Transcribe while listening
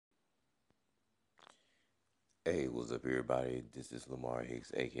Hey, what's up, everybody? This is Lamar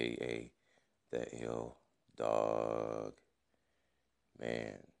Hicks, aka the L Dog.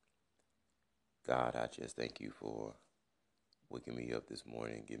 Man, God, I just thank you for waking me up this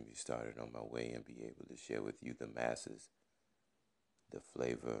morning, getting me started on my way, and be able to share with you the masses, the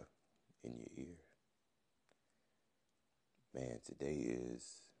flavor in your ear. Man, today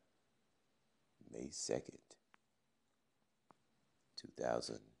is May 2nd,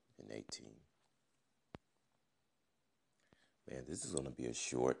 2018. Man, this is going to be a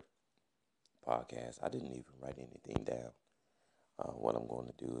short podcast. I didn't even write anything down. What I'm going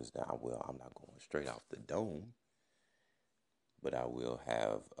to do is now, well, I'm not going straight off the dome, but I will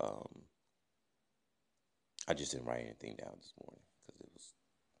have. I just didn't write anything down this morning because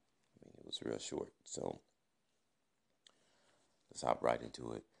it was real short. So let's hop right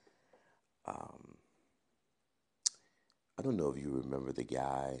into it. Um, I don't know if you remember the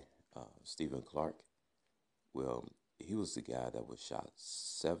guy, Stephen Clark. Well, he was the guy that was shot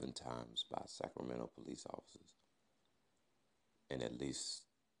 7 times by Sacramento police officers, and at least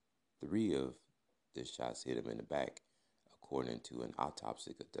three of the shots hit him in the back, according to an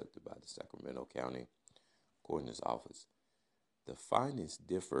autopsy conducted by the Sacramento County Coroner's Office. The findings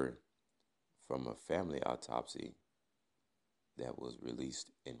differ from a family autopsy that was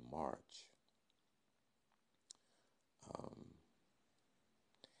released in March. Um,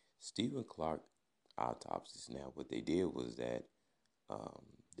 Stephen Clark autopsies. Now, what they did was that um,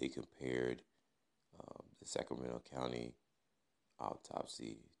 they compared the Sacramento County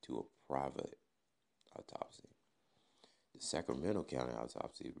autopsy to a private autopsy. The Sacramento County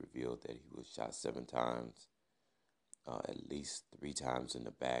autopsy revealed that he was shot 7 times, at least 3 times in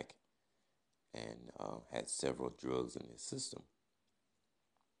the back, and had several drugs in his system.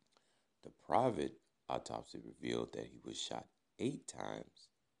 The private autopsy revealed that he was shot 8 times,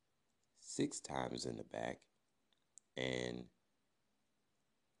 6 times in the back, and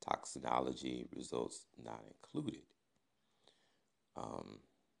toxinology results not included. Um,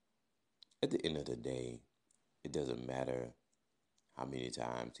 at the end of the day, it doesn't matter how many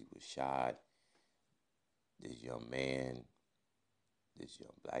times he was shot. This young man, this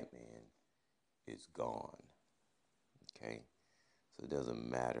young black man, is gone. Okay? So it doesn't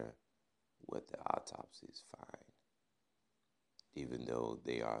matter what the autopsies find. Even though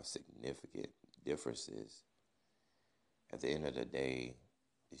there are significant differences, at the end of the day,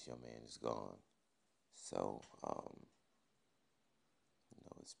 this young man is gone. So,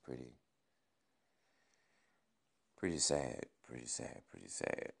 it's pretty sad, pretty sad, pretty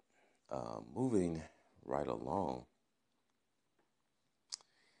sad. Moving right along,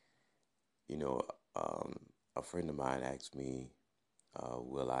 you know, um, a friend of mine asked me,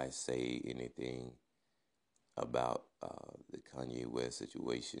 will I say anything about the Kanye West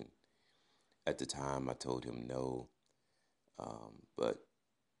situation? At the time, I told him no, but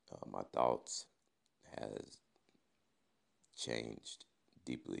my thoughts has changed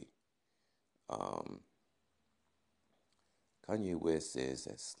deeply. Um, Kanye West says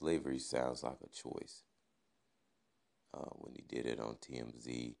that slavery sounds like a choice when he did it on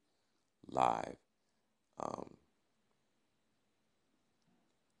TMZ Live. Um,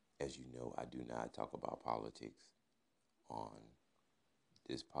 as you know, I do not talk about politics on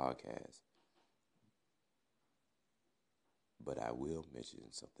this podcast, but I will mention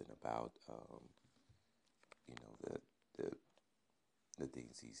something about you know the the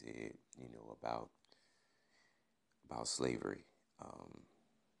things he said, about slavery. Um,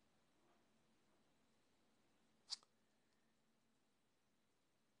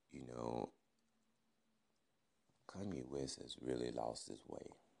 you know, Kanye West has really lost his way.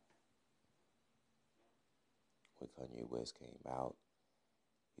 When Kanye West came out,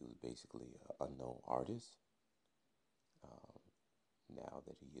 he was basically an unknown artist. Um, Now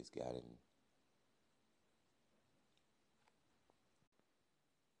that he has gotten,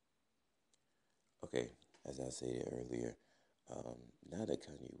 okay, as I said earlier, um, now that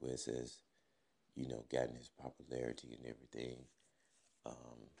Kanye West has, gotten his popularity and everything,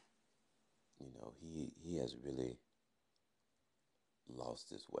 um, he has really lost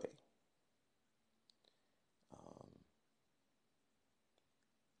his way. Um,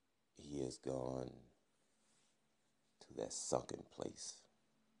 he has gone to that sunken place,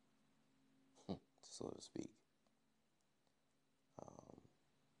 so to speak. Um,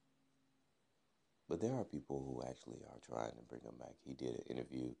 but there are people who actually are trying to bring him back. He did an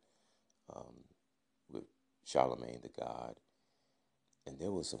interview um, with Charlemagne the God, and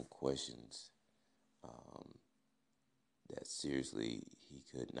there were some questions um, that seriously he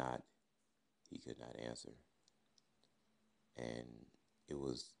could not answer, and it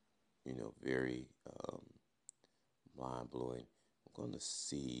was very mind blowing. I'm going to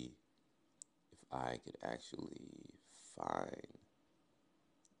see if I could actually find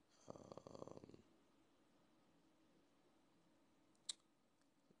um,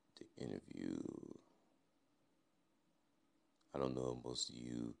 the interview. I don't know if most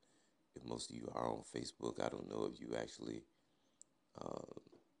of you are on Facebook. I don't know if you actually uh,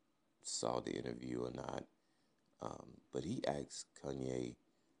 saw the interview or not. But he asked Kanye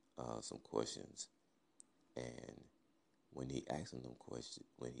some questions, and when he asked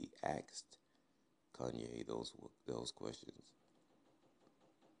Kanye those questions,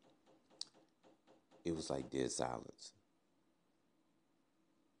 it was like dead silence,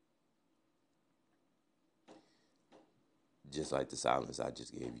 just like the silence I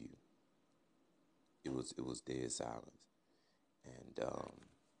just gave you. It was dead silence, and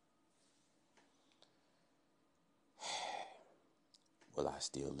will I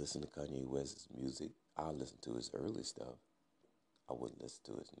still listen to Kanye West's music? I'll listen to his early stuff. I wouldn't listen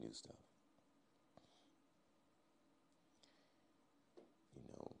to his new stuff. You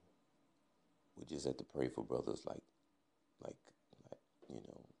know, we just have to pray for brothers like, like you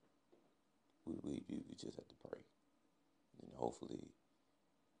know, we just have to pray, and hopefully,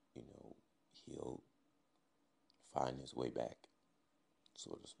 you know, he'll find his way back,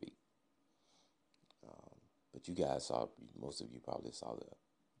 so to speak. Um, but you guys saw, most of you probably saw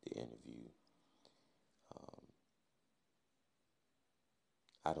the interview. Um,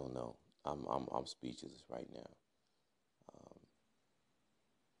 I don't know. I'm speechless right now. Um,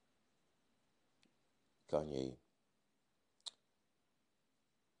 Kanye,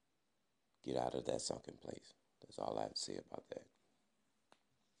 get out of that sunken place. That's all I have to say about that.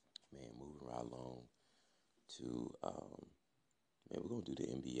 Man, moving right along to man, we're gonna do the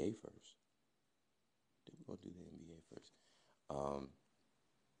NBA first. We're gonna do the NBA first. Um,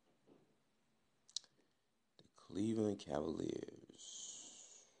 the Cleveland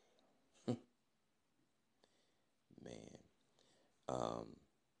Cavaliers. Man, um,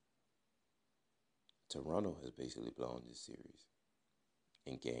 Toronto has basically blown this series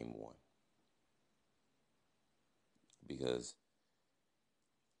in game one because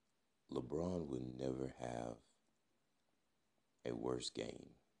LeBron would never have a worse game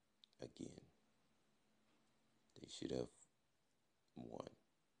again. They should have won.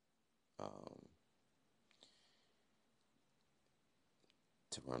 Um,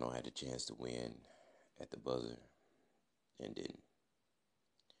 Toronto had a chance to win at the buzzer and didn't.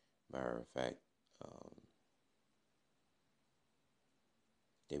 Matter of fact, um,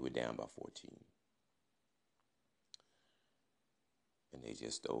 they were down by 14, and they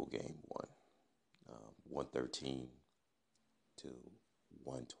just stole game one, 113 to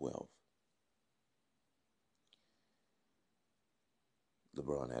 112.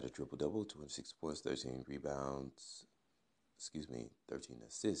 LeBron had a triple double, 26 points, 13 rebounds, 13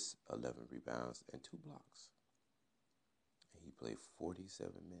 assists, 11 rebounds, and 2 blocks. And he played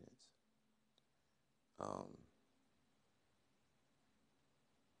 47 minutes. Um,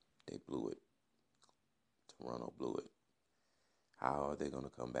 they blew it. Toronto blew it. How are they going to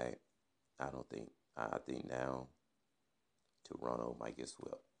come back? I don't think. I think now Toronto might get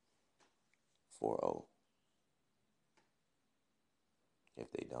swept 4-0.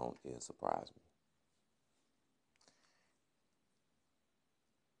 If they don't, it'll surprise me.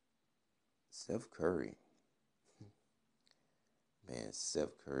 Steph Curry. Man, Steph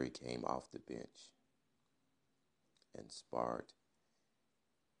Curry came off the bench and sparked.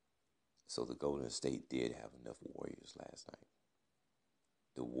 So the Golden State did have enough Warriors last night.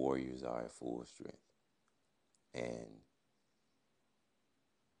 The Warriors are at full strength. And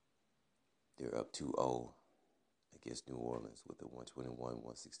they're up 2-0 against New Orleans with a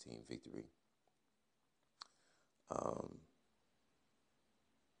 121-116 victory. Um,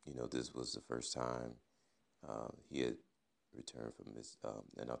 this was the first time he had returned from his,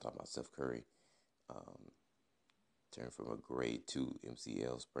 and I'm talking about Steph Curry, returned from a grade 2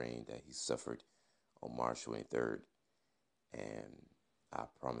 MCL sprain that he suffered on March 23rd. And I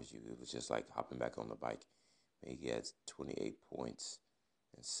promise you, it was just like hopping back on the bike. He had 28 points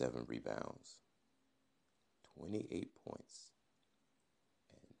and 7 rebounds. 28 points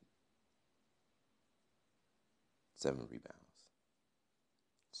and 7 rebounds.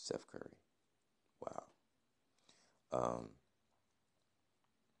 Steph Curry. Wow.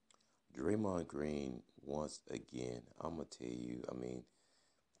 Draymond Green, once again, I'm going to tell you,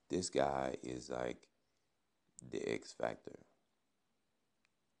 this guy is like the X factor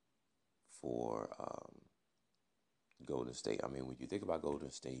for Golden State. When you think about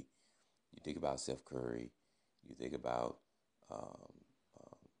Golden State, you think about Steph Curry, you think about um,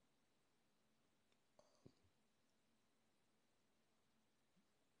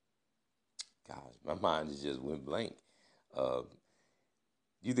 My mind just went blank. Uh,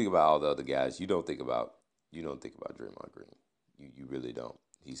 you think about all the other guys. You don't think about Draymond Green. You really don't.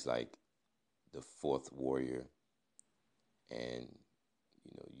 He's like the fourth warrior, and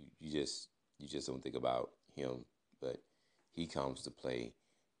you just don't think about him. But he comes to play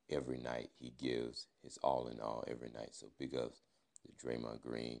every night. He gives his all in all every night. So big ups to Draymond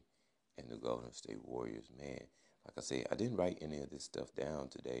Green and the Golden State Warriors. Man, like I say, I didn't write any of this stuff down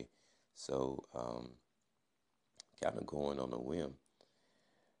today, so kind of going on a whim,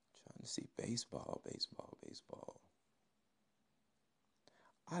 trying to see baseball, baseball, baseball.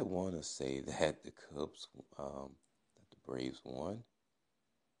 I want to say that the Cubs, that the Braves won.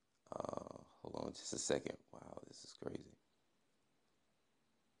 Hold on just a second. Wow, this is crazy.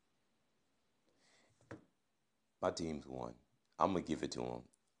 My teams won. I'm gonna give it to them.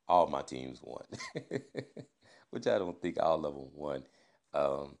 All my teams won, which I don't think all of them won.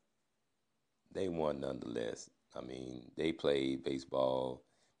 Um, they won nonetheless. I mean, they played baseball.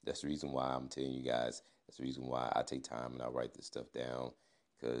 That's the reason why I'm telling you guys. That's the reason why I take time and I write this stuff down.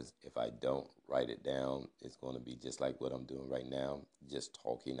 Because if I don't write it down, it's going to be just like what I'm doing right now, just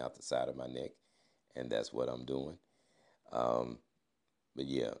talking out the side of my neck, and that's what I'm doing. Um, but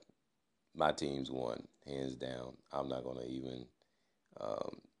yeah, my team's won hands down. I'm not going to even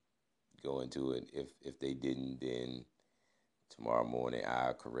um, go into it. If they didn't, then tomorrow morning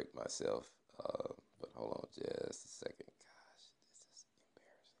I'll correct myself. But hold on just a second. Gosh, this is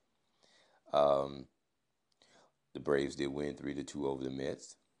embarrassing. The Braves did win 3-2 over the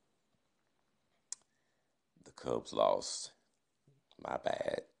Mets. The Cubs lost. My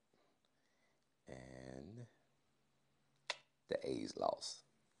bad. And the A's lost.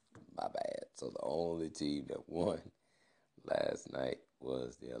 My bad. So the only team that won last night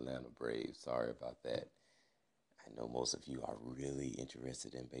was the Atlanta Braves. Sorry about that. I know most of you are really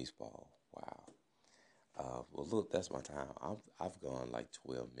interested in baseball. Wow. Well, look, that's my time. I've gone like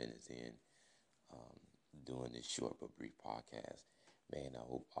 12 minutes in um, doing this short but brief podcast. Man, I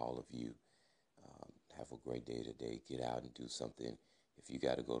hope all of you have a great day today. Get out and do something. If you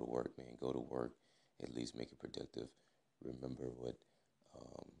got to go to work, man, go to work. At least make it productive. Remember what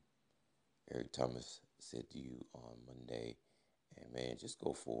um, Eric Thomas said to you on Monday. And man, just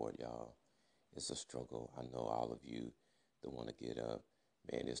go forward, y'all. It's a struggle. I know all of you don't want to get up.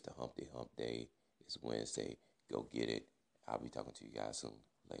 Man, it's the Humpty Hump Day. It's Wednesday. Go get it. I'll be talking to you guys soon.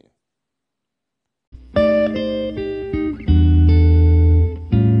 Later.